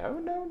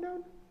No.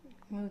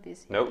 move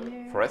this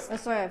here. Forest.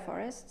 Sorry,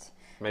 forest.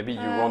 Maybe you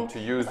want to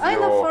use I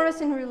love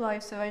forest in real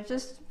life, so I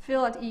just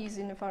feel at ease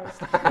in the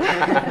forest.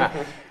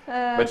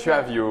 But you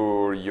have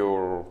your.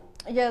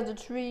 Yeah, the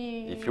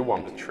tree. If you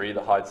want the tree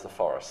that hides the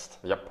forest.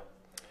 Yep.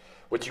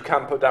 Which you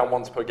can put down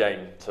once per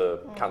game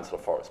to cancel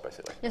a forest,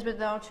 basically. Yes, but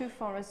there are 2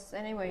 forests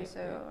anyway,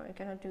 so I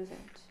cannot do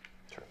that.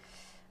 True.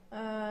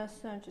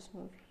 So I'll just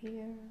move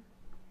here.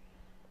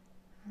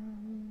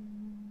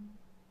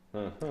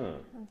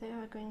 And they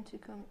are going to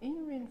come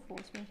in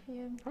reinforcement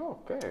here.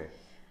 Okay.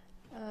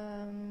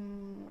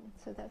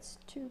 So that's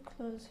too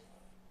close.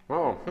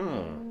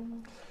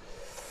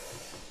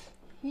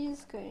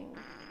 He's going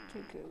to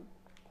go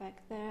back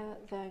there.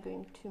 They're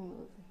going to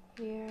move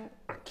here.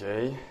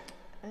 Okay.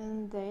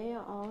 And they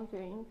are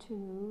going to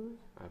move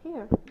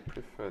here.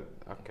 Prefer.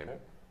 Okay.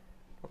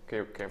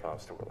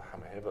 I've still got the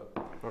hammer here, but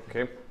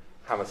okay.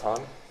 Hammer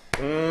time.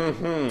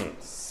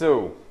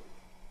 So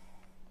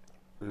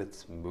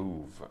let's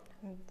move.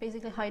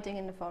 Basically hiding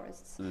in the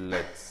forests.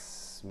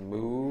 Let's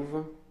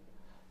move.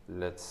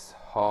 Let's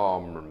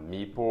harm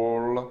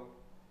meeple.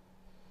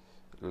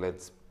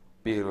 Let's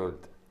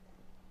build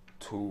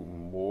 2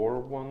 more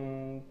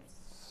ones.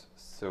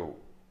 So,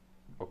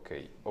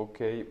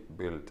 okay,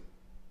 build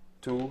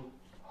 2,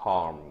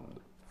 harmed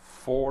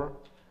 4.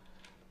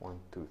 1,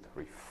 2,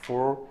 3,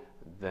 4.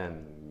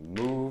 Then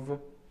move.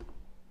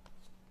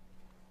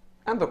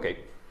 And okay.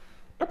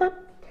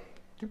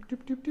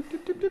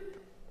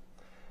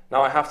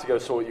 Now I have to go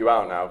sort you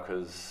out now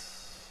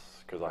because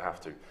I have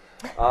to.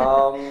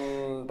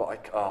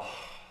 But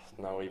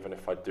no, even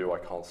if I do, I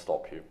can't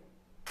stop you.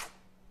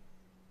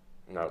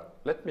 No.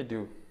 Let me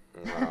do.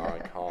 No, I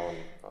can't.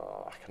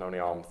 I can only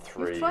arm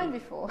 3. You've tried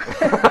before.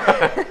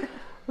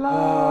 The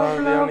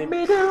only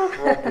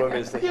problem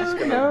is that he's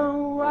going to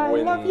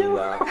win that.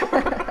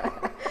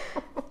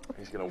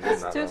 He's going to win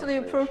that. It's totally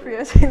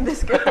appropriate in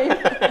this game.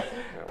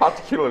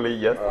 Particularly,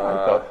 yes. I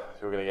thought.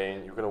 You're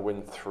going to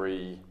win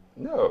 3.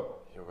 No.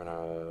 You're going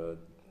to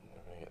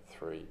get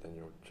 3. Then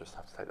you'll just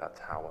have to take that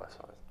tower.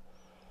 So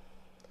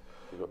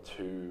you've got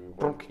 2.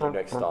 What can you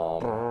next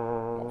arm?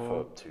 Not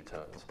for 2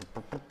 turns.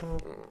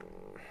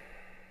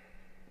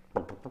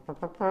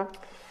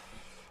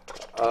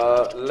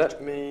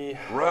 Let me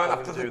run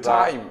after the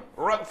time.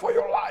 Run for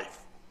your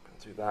life.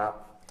 Do that.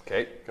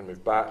 Okay. Gonna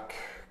move back.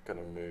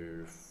 Gonna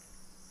move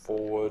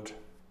forward.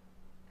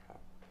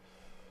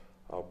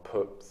 I'll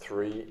put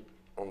 3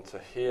 onto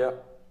here,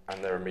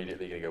 and they're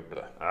immediately gonna go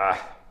blah.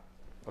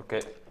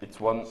 Okay. It's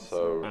 1.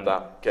 So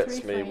that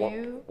gets me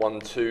 1,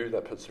 2.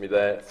 That puts me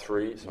there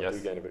 3. So I do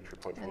gain a victory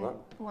point from that.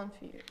 1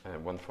 for you.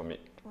 And 1 for me.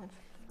 1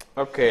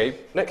 for you. Okay.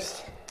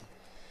 Next.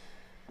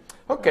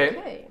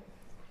 Okay.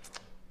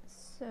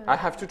 So I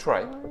have to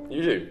try.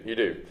 You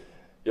do.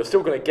 You're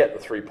still going to get the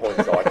 3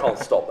 points, though. I can't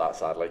stop that,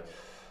 sadly.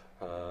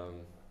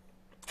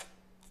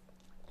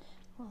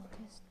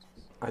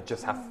 I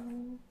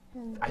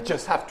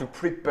just have to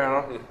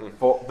prepare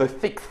for the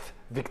 6th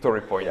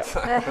victory point.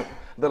 Yeah.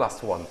 The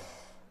last one.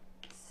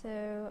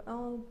 So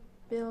I'll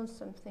build build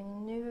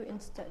something new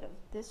instead of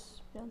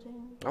this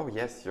building. Oh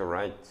yes, you're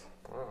right.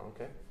 Oh,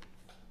 okay.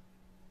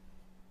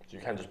 So you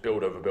can just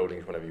build over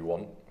buildings whenever you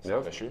want. It's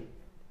not an issue.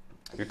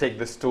 You take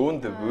the stone,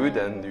 the wood,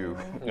 and you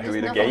do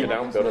it Nothing again.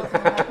 happens, build it.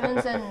 nothing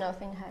happens, and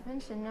nothing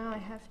happens, and now I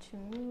have to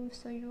move,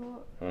 so you're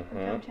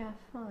about to have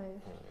 5.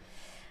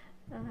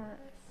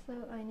 So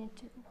I need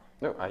to...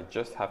 No, I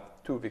just have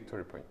 2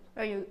 victory points.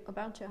 Are you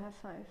about to have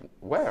 5?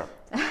 Where?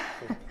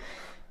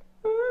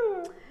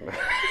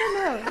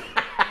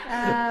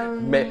 I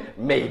don't know.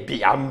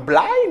 Maybe I'm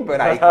blind,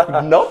 but I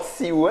could not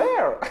see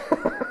where.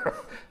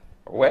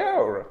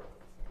 Where?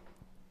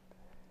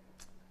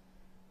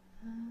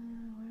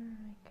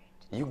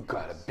 You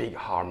got a big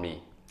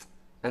army,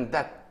 and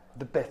that's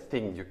the best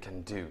thing you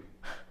can do.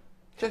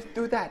 Just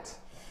do that.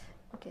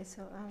 Okay,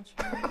 so I'll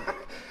try.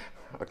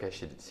 Okay,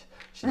 she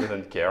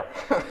didn't care.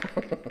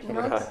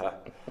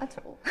 Not at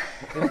all.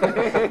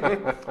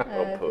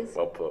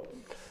 Well put.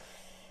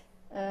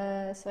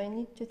 So I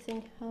need to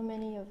think how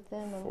many of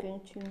them I'm going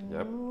to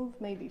move.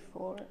 Maybe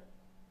 4.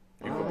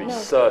 You can be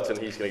certain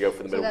he's going to go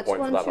for the so middle that's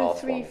point 1, for that 2,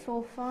 last 3, one.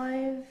 4,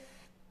 5.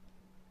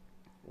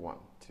 1,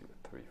 2,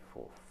 3,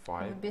 4, It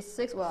 5. would be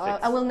 6. Well,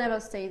 6. I will never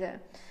stay there.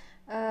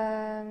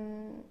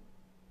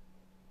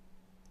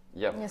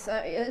 Yep. Yes,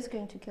 it's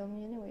going to kill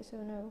me anyway, so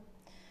no.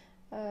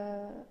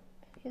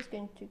 He's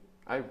going to...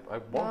 I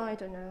want. I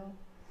don't know.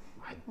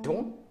 I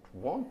don't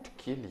want to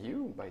kill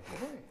you, by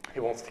the way. He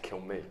wants to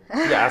kill me.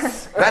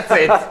 Yes, that's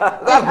it.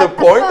 That's the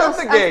point of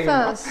the game.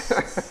 At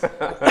first.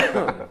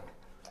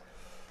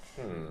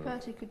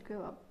 But you could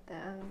go up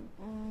there.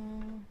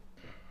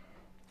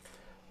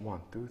 1,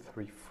 2,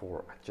 3,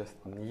 4. I just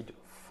need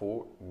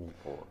 4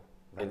 meeple.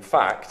 In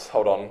fact,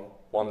 hold on.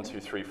 1, 2,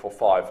 3, 4,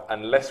 5.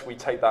 Unless we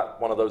take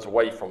that one of those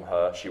away from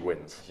her, she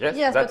wins. Yes,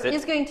 that's but it.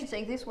 he's going to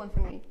take this one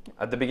from me.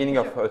 At the beginning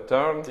of her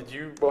turn. Did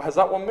you? Well, has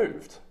that one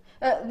moved?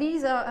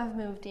 These have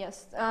moved,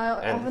 yes. I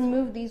haven't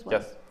moved these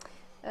ones.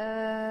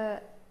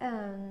 Yes.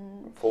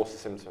 And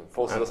Forces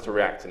us to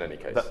react in any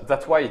case.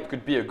 That's why it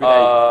could be a good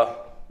idea.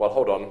 Well,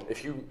 hold on.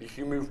 If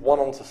you move 1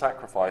 onto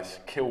sacrifice,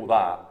 kill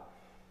that.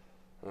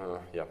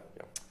 Yeah.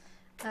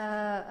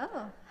 I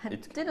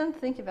didn't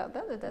think about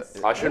that. But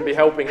that's I shouldn't be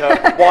helping her.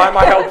 Why am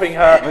I helping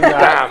her?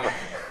 Damn.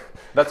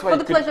 That's why for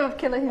the pleasure of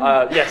killing him.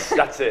 Yes,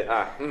 that's it.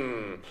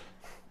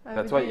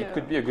 That's why it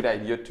could be a good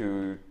idea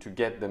to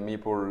get the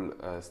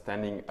meeple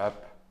standing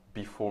up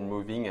before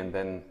moving and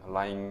then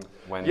lying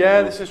when.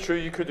 Yeah, this is true.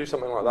 You could do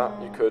something like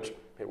that. You could.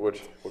 It would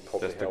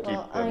probably just to help.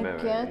 keep I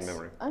memory. guess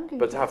I'm going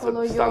But to to have to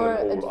follow stand your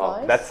them all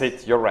up. advice. That's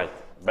it. You're right.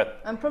 But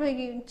I'm probably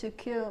going to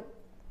kill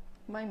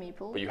my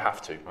meeple. But you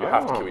have to. You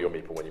have to kill your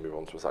meeple when you move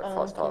on to a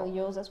sacrifice I'll kill tile.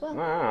 yours as well.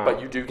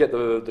 But you do get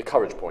the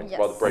courage point,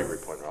 well, the bravery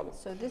point rather.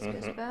 So this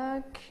goes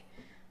back.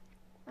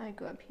 I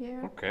go up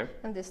here. okay.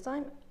 And this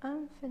time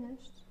I'm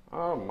finished.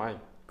 Oh my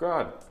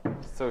God!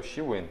 So she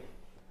wins.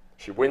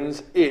 She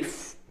wins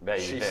if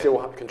Baby. she still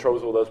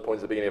controls all those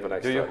points at the beginning of the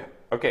next Do you? turn.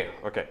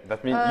 Okay.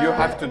 That means you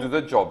have to do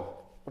the job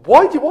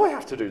Why do I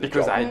have to do the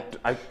because job?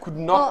 I could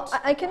not.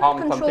 Well, I cannot harm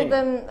control something.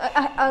 them.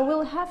 I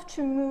will have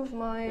to move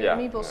my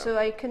meeple, so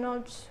I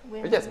cannot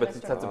win. Yes, but next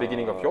it's turn. at the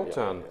beginning of your yeah,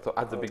 turn. So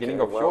at the beginning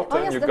Okay, of well- your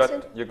turn, yes, you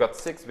that's got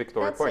 6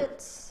 victory That's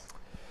points.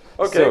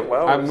 Okay, So,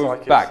 well, I looks move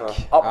like back. It's,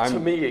 up to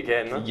I'm- me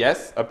again.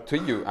 Yes, up to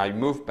you. I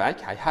move back.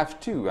 I have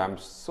to. I'm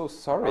so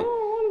sorry. Oh,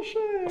 what a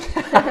shame.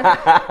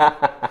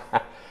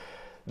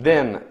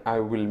 Then I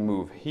will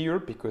move here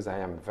because I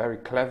am very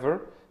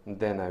clever. And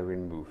then I will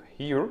move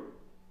here.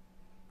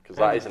 Because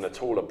that isn't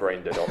at all a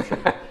brain dead option.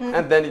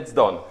 And then it's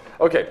done.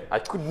 Okay. I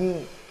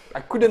couldn't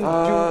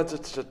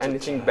do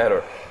anything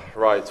better.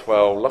 Right,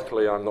 well,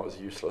 luckily I'm not as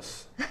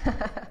useless.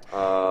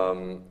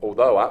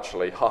 Although,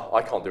 actually,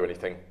 I can't do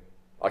anything.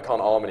 I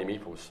can't arm any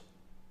meeples.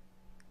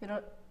 You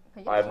don't.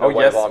 I have no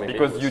way of arming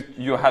because meeples.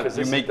 you Because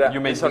this only made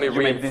this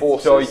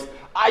reinforces. choice.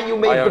 You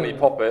made I the only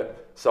pop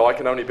it, so I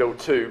can only build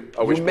 2,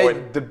 at which you made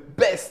point... the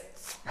best,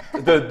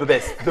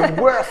 the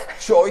worst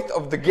choice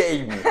of the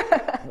game.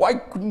 Why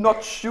could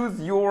not choose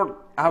your?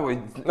 No,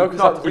 because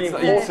that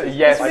reinforces.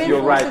 Yes, It's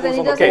you're right. reinforces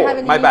and it doesn't Okay, have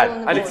any my meeple bad. on the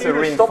And board. it's a If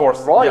you'd stopped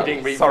reinforced.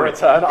 riding me for sorry. a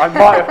turn, I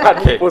might have had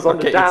meeples on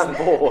the damn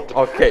it's- board.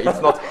 Okay,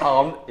 it's not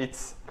harm.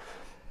 It's.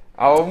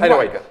 Oh my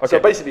Anyway, God. so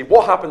Okay. basically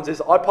what happens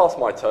is I pass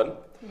my turn,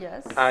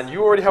 Yes. and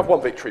you already have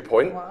 1 victory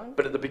point, One.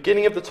 but at the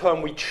beginning of the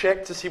turn we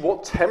check to see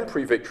what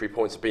temporary victory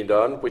points have been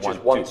done, which is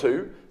 1, 1,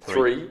 2, 3,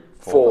 3,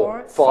 4,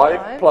 5,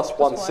 5, plus plus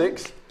 1, one.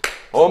 6.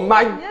 Oh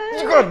my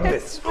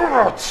goodness!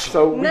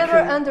 So we Never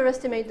can,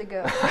 underestimate the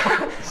girl.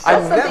 I That's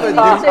something never you need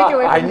to do. take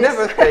away I from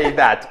never this. say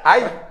that.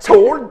 I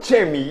told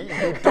Jamie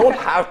you don't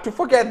have to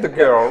forget the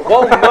girl.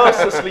 while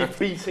mercilessly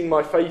beating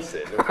my face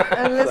in.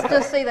 And let's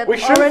just say that We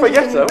shouldn't orange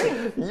forget didn't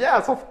her. win.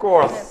 Yes, of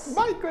course. Yes.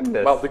 My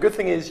goodness. Well, the good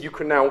thing is you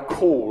can now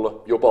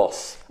call your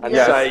boss and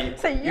Yes. say,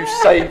 Say, you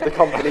yeah. saved the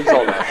company's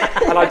honour.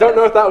 And I don't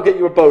know if that'll get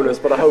you a bonus,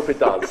 but I hope it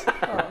does.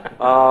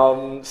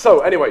 So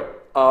anyway,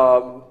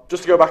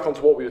 just to go back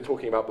onto what we were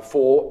talking about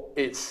before,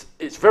 it's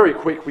very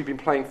quick. We've been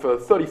playing for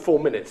 34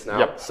 minutes now.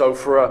 Yep. So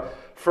for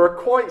a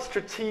quite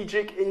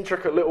strategic,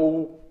 intricate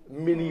little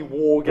mini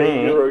war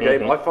game, Euro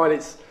game, I find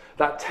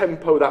that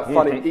tempo, that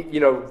fun. You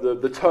know,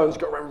 the turns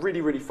go around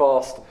really, really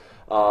fast.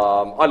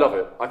 I love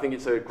it. I think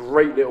it's a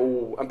great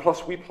little, and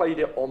plus we played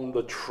it on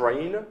the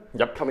train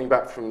coming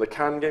back from the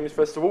Cannes Games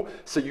Festival,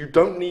 so you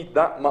don't need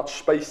that much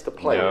space to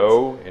play it.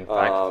 No, in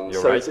fact,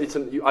 you're right.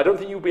 I don't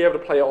think you'll be able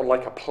to play it on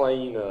like a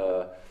plane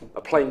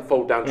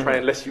fold-down train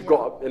unless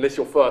unless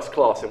you're first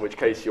class, in which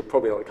case you're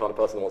probably not the kind of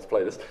person who wants to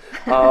play this.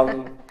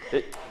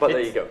 But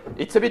there you go.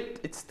 It's a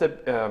bit.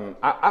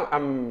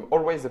 I'm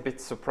always a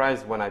bit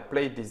surprised when I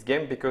play this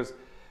game because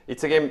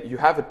it's a game. You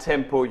have a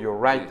tempo.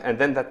 You're right, and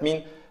then that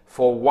means.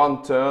 For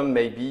one turn,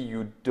 maybe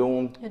you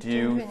don't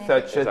do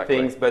such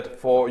things, but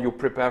you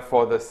prepare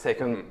for the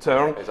second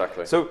turn.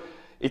 Exactly. So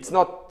it's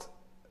not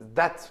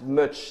that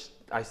much.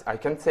 I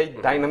can say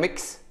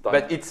dynamics,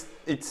 but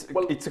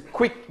it's a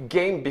quick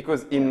game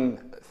because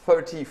in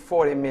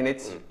 30-40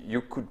 minutes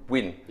you could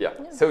win. Yeah.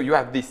 So you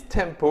have this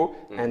tempo,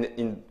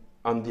 and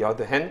on the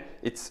other hand,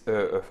 it's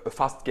a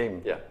fast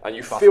game. Yeah, and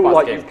you feel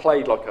like you've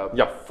played like a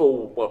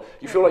full. Well,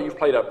 you feel like you've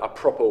played a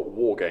proper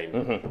war game.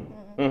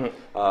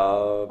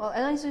 Well,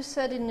 and as you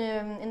said in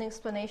the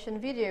explanation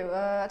video,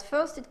 at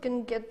first it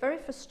can get very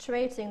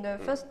frustrating. The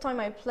first time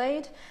I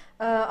played,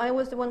 I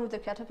was the one with the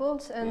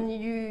catapult, and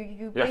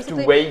you basically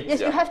have to wait. Yes,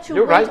 you have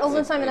to wait all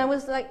the time, and I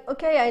was like,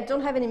 okay, I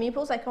don't have any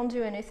meeples, I can't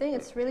do anything.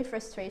 It's really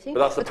frustrating.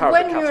 But that's the power of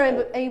the when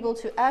catapult. you're able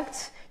to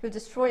act, you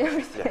destroy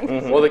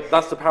everything. Well,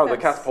 that's the power of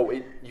the catapult.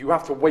 You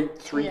have to wait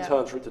 3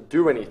 turns for it to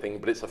do anything,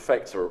 but its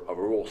effects are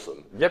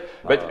awesome. Yep,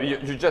 but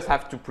you just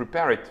have to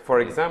prepare it.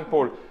 For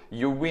example,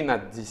 you win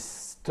at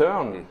this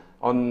turn.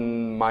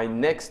 On my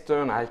next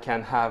turn, I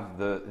can have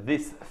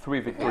this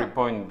 3 victory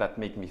point that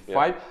make me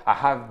 5. I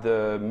have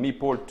the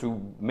meeple to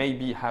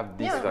maybe have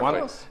this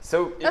one.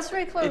 So that's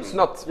very close. It's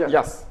not.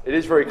 Yes, it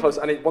is very close,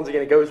 and once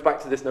again, it goes back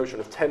to this notion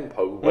of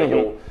tempo,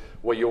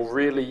 where you're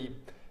really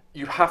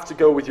you have to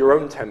go with your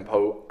own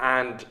tempo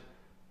and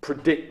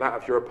predict that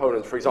of your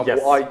opponents. For example,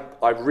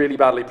 I really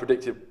badly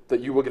predicted that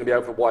you were going to be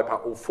able to wipe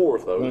out all 4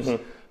 of those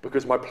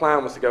because my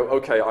plan was to go,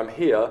 okay, I'm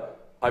here.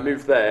 I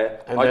move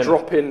there, and I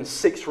drop in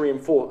 5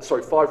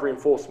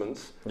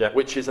 reinforcements,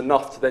 which is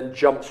enough to then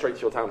jump straight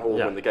to your town hall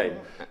and win the game.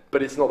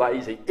 But it's not that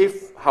easy.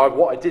 However,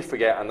 what I did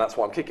forget, and that's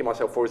what I'm kicking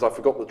myself for, is I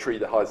forgot the tree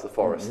that hides the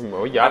forest.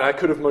 And I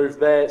could have moved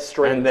there,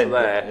 straight into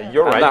there,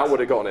 and that would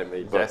have gotten in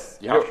me. But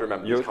you have to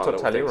remember these kind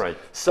of little things.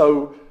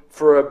 So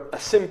for a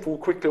simple,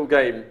 quick little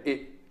game,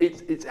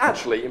 it's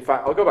actually, in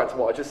fact, I'll go back to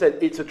what I just said,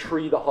 it's a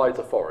tree that hides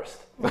a forest.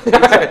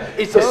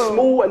 It's a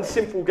small and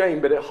simple game,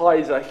 but it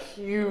hides a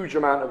huge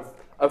amount of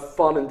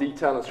fun and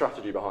detail and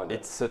strategy behind it.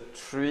 It's a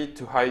tree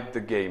to hide the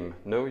game.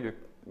 No,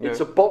 it's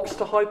a box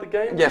to hide the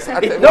game? Yes.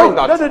 No.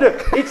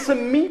 It's a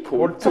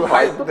meeple to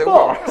hide the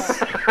box.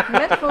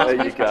 Metaphors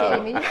with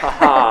Jamie.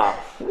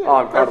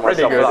 I'm proud of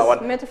myself for that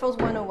one. Metaphors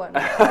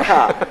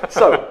 101.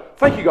 So,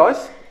 thank you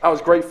guys. That was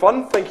great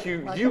fun. Thank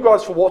you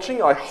guys for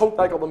watching. I hope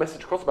that got the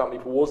message across about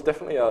Meeple Wars.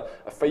 Definitely a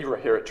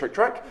favourite here at Tric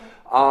Trac.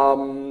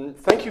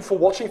 Thank you for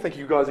watching. Thank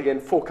you guys again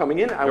for coming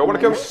in. And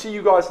we'll see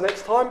you guys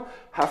next time.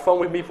 Have fun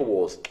with Meeple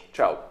Wars.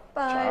 Ciao.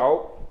 Bye.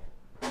 Ciao.